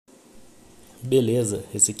Beleza,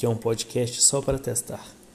 esse aqui é um podcast só para testar.